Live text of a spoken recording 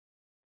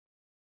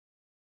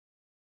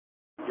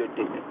your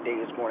day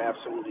is going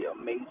absolutely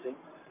amazing.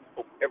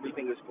 Hope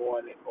everything is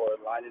going or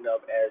lining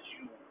up as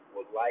you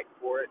would like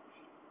for it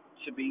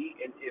to be.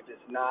 And if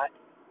it's not,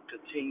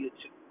 continue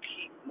to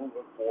keep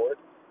moving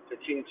forward.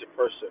 Continue to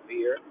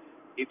persevere.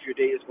 If your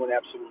day is going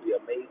absolutely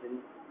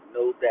amazing,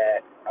 know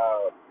that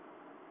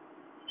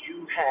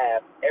you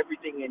have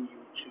everything in you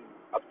to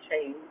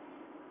obtain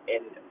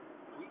and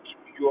reach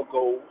your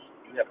goals.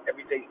 You have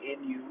everything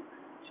in you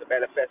to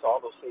manifest all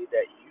those things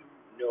that you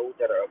know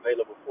that are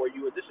available for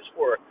you. And this is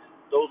for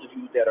those of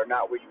you that are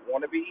not where you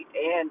want to be,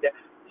 and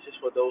this is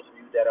for those of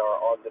you that are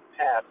on the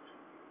path,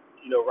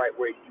 right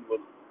where you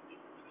will,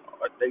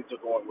 or things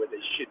are going where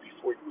they should be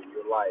for you in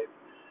your life.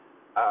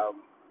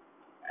 Um,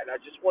 and I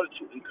just wanted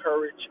to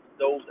encourage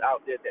those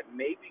out there that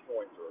may be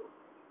going through,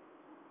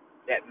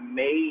 that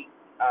may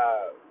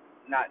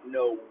not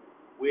know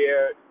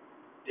where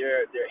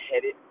they're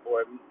headed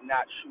or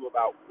not sure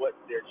about what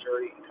their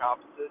journey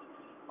encompasses.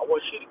 I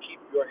want you to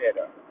keep your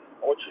head up.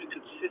 I want you to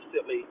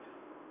consistently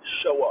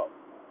show up.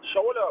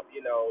 Showing up,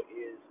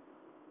 is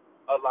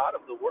a lot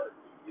of the work.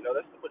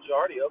 That's the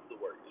majority of the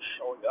work, is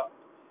showing up.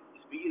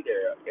 Is being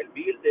there and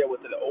being there with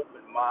an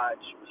open mind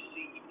to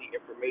receive the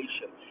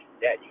information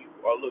that you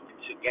are looking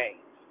to gain.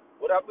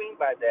 What I mean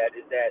by that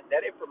is that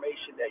that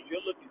information that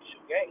you're looking to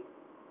gain,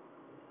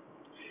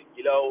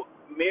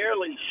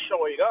 merely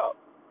showing up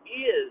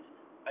is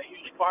a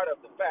huge part of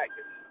the fact,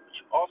 but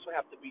you also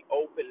have to be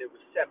open and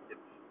receptive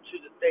to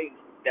the things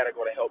that are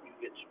going to help you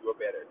get to your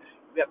better.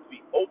 You have to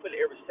be open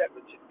and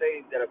receptive to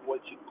things that are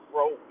going to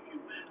grow you.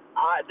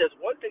 There's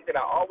one thing that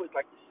I always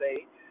like to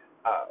say,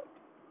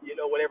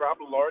 whenever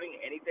I'm learning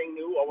anything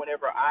new or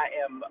whenever I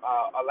am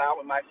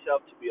allowing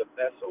myself to be a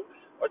vessel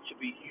or to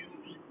be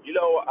used,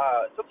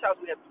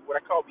 sometimes we have to, what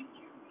I call be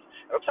used.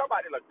 And I'm talking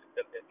about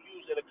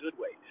used in a good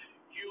way.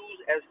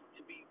 Used as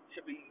to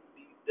be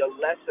the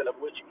lesson of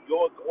which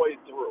you're going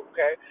through,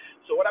 okay?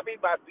 So what I mean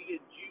by being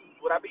used,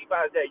 what I mean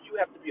by that, you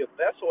have to be a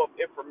vessel of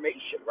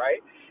information, right?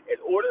 In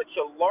order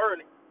to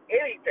learn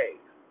anything,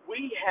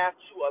 we have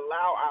to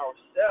allow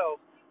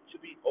ourselves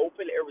to be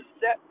open and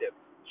receptive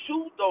to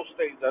those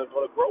things that are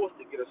going to grow us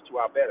to get us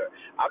to our better.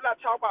 I'm not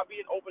talking about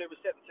being open and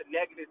receptive to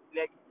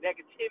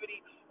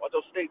negativity or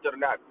those things that are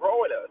not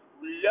growing us.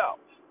 No.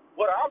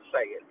 What I'm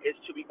saying is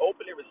to be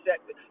open and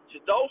receptive to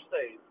those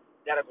things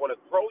that are going to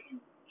grow you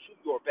to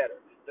your better,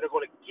 that are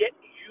going to get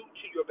you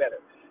to your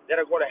better,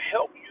 that are going to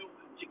help you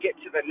to get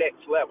to the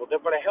next level. They're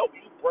going to help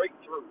you break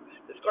through.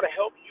 It's going to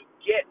help you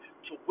get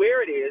to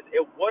where it is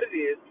and what it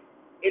is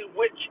in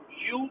which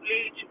you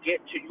need to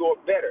get to your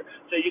better.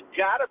 So you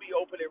got to be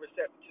open and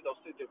receptive to those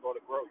things that are going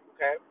to grow you,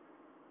 okay?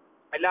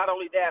 And not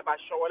only that, by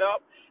showing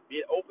up,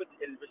 being open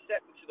and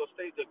receptive to those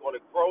things that are going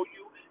to grow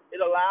you,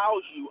 it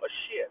allows you a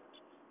shift.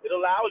 It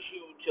allows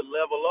you to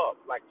level up,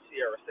 like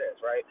Sierra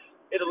says, right?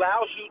 It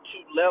allows you to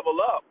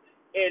level up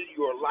in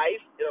your life.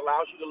 It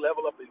allows you to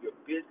level up in your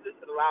business.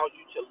 It allows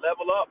you to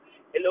level up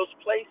in those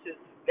places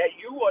that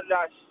you are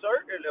not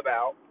certain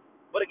about.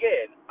 But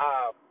again,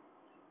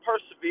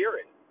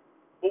 persevering,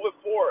 moving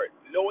forward,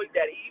 knowing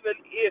that even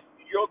if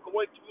you're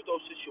going through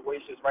those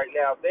situations right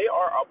now, they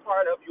are a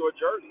part of your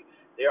journey.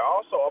 They're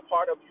also a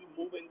part of you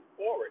moving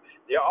forward.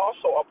 They're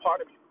also a part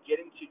of you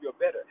getting to your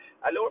better.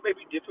 I know it may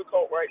be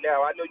difficult right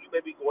now. I know you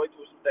may be going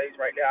through some things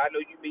right now. I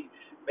know you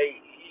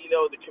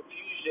the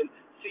confusion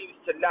seems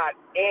to not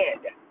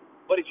end.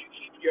 But if you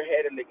keep your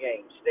head in the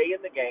game, stay in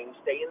the game,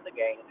 stay in the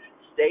game,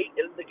 stay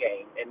in the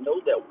game, and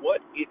know that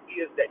what it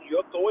is that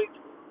you're going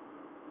through,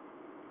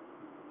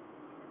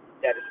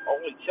 that is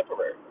only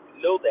temporary.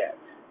 Know that.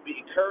 Be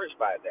encouraged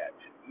by that.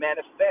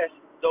 Manifest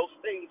those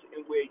things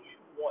in where you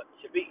want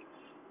to be.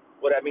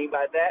 What I mean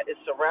by that is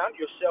surround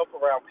yourself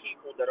around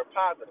people that are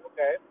positive,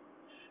 okay?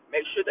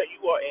 Make sure that you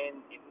are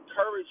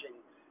encouraging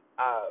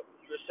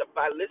yourself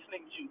by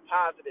listening to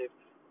positive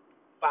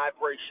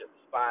vibrations,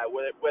 by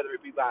whether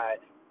it be by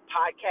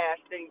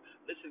podcasting,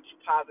 listening to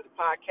positive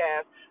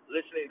podcasts,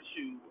 listening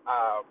to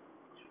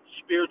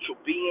spiritual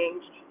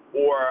beings,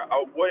 or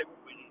what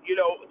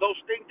those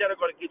things that are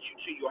going to get you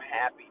to your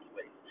happy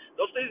place.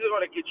 Those things are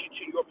going to get you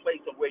to your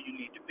place of where you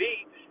need to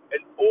be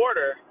in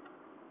order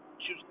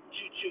to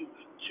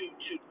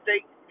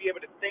think, be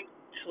able to think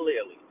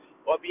clearly,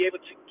 or be able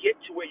to get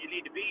to where you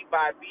need to be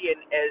by being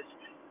as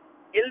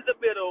in the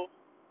middle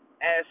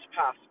as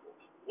possible.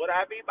 What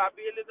I mean by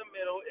being in the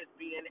middle is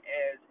being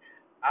as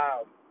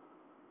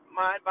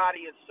mind,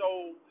 body, and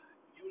soul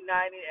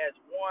united as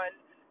one,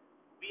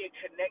 being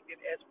connected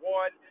as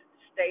one,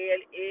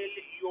 staying in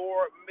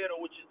your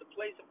middle, which is the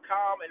place of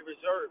calm and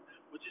reserve,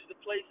 which is the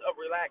place of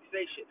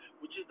relaxation,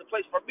 which is the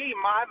place, for me,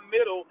 my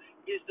middle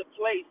is the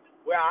place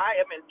where I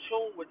am in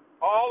tune with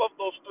all of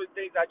those three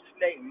things I just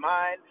named: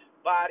 mind,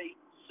 body,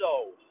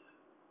 soul.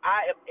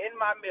 I am in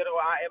my middle.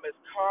 I am as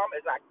calm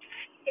as I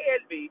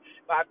can be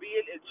by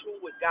being in tune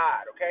with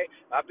God, okay?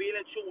 By being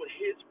in tune with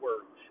His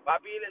Word,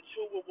 by being in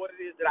tune with what it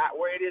is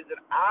where it is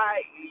that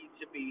I need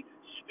to be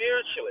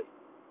spiritually,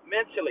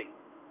 mentally,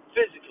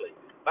 physically,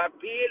 by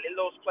being in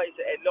those places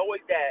and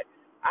knowing that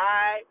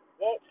I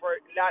want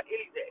for not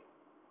anything.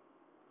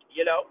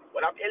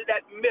 When I'm in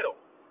that middle,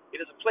 It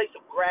is a place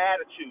of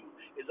gratitude.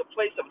 It's a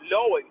place of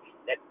knowing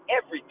that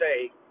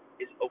everything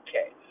is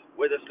okay.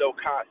 Where there's no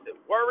constant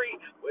worry,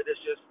 where there's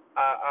just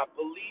a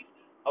belief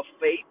of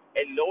faith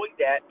and knowing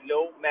that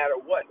no matter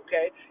what,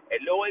 okay? And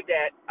knowing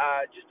that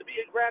just to be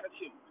in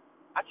gratitude.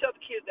 I tell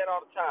the kids that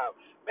all the time.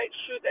 Make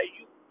sure that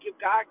you give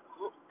God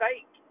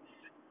thanks.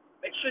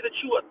 Make sure that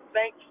you are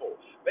thankful.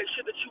 Make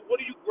sure that what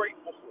are you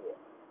grateful for?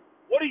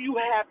 What are you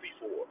happy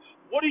for?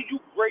 What are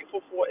you grateful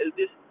for in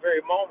this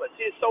very moment?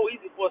 See, it's so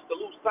easy for us to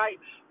lose sight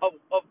of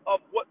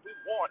what we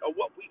want or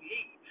what we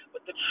need.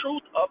 But the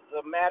truth of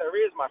the matter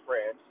is, my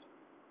friends,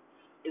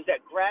 is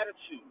that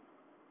gratitude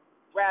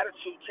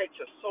takes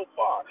us so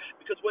far.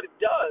 Because what it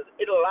does,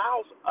 it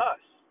allows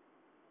us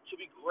to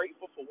be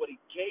grateful for what he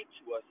gave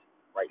to us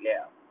right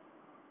now.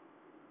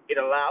 It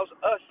allows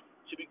us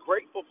to be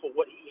grateful for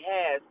what he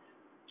has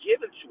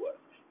given to us.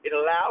 It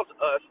allows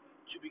us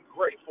to be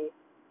grateful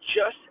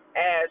just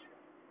as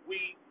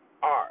we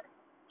are,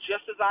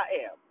 just as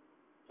I am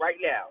right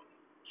now,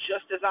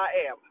 just as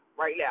I am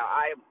right now.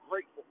 I am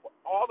grateful for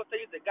all the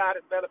things that God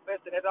has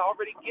manifested and has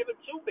already given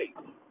to me.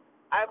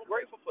 I'm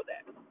grateful for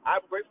that.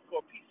 I'm grateful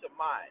for peace of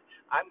mind.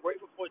 I'm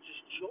grateful for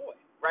just joy,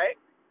 right?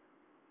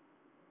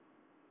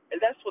 And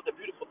that's what the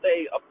beautiful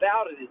thing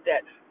about it is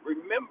that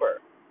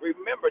remember,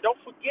 don't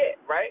forget,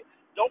 right?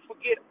 Don't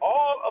forget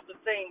all of the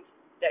things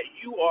that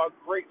you are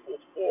grateful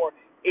for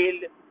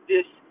in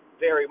this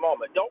very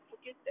moment. Don't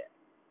forget that.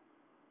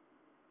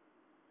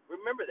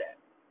 Remember that.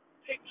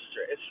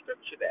 Picture and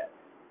scripture that.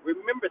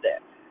 Remember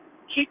that.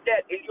 Keep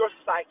that in your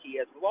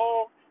psyche as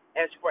long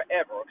as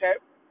forever,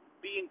 okay?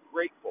 Being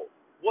grateful.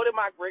 What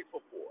am I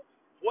grateful for?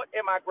 What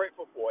am I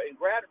grateful for? In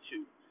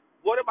gratitude,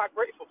 what am I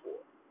grateful for?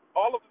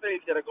 All of the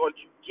things that are going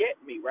to get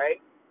me, right?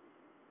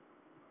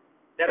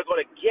 That are going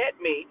to get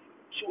me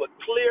to a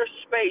clear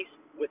space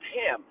with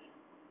him,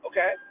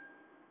 okay?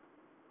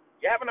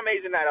 You have an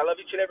amazing night. I love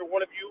each and every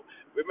one of you.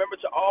 Remember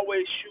to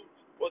always shoot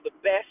for the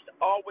best.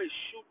 Always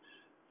shoot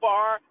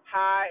far,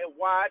 high, and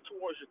wide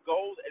towards your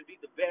goals and be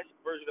the best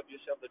version of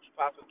yourself that you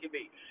possibly can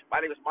be.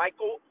 My name is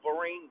Michael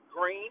Vereen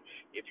Green.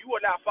 If you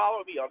are not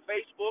following me on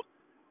Facebook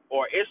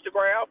or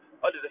Instagram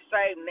under the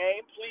same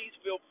name, please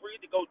feel free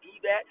to go do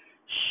that.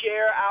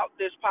 Share out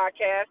this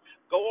podcast.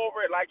 Go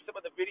over and like some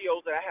of the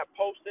videos that I have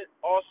posted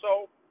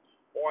also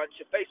on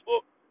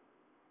Facebook.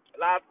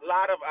 A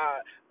lot of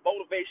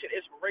motivation,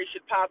 inspiration,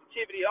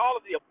 positivity, all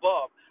of the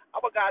above.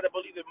 I'm a guy that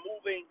believes in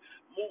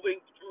moving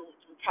through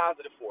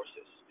positive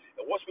forces.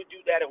 And once we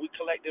do that and we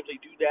collectively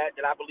do that,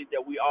 then I believe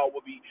that we all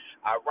will be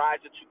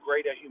rising to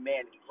greater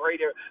humanity,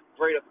 greater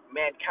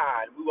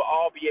mankind. We will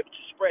all be able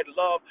to spread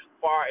love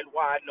far and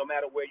wide no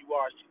matter where you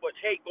are. Too much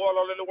hate going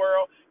on in the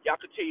world. Y'all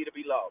continue to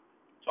be loved.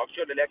 Talk to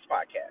you on the next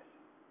podcast.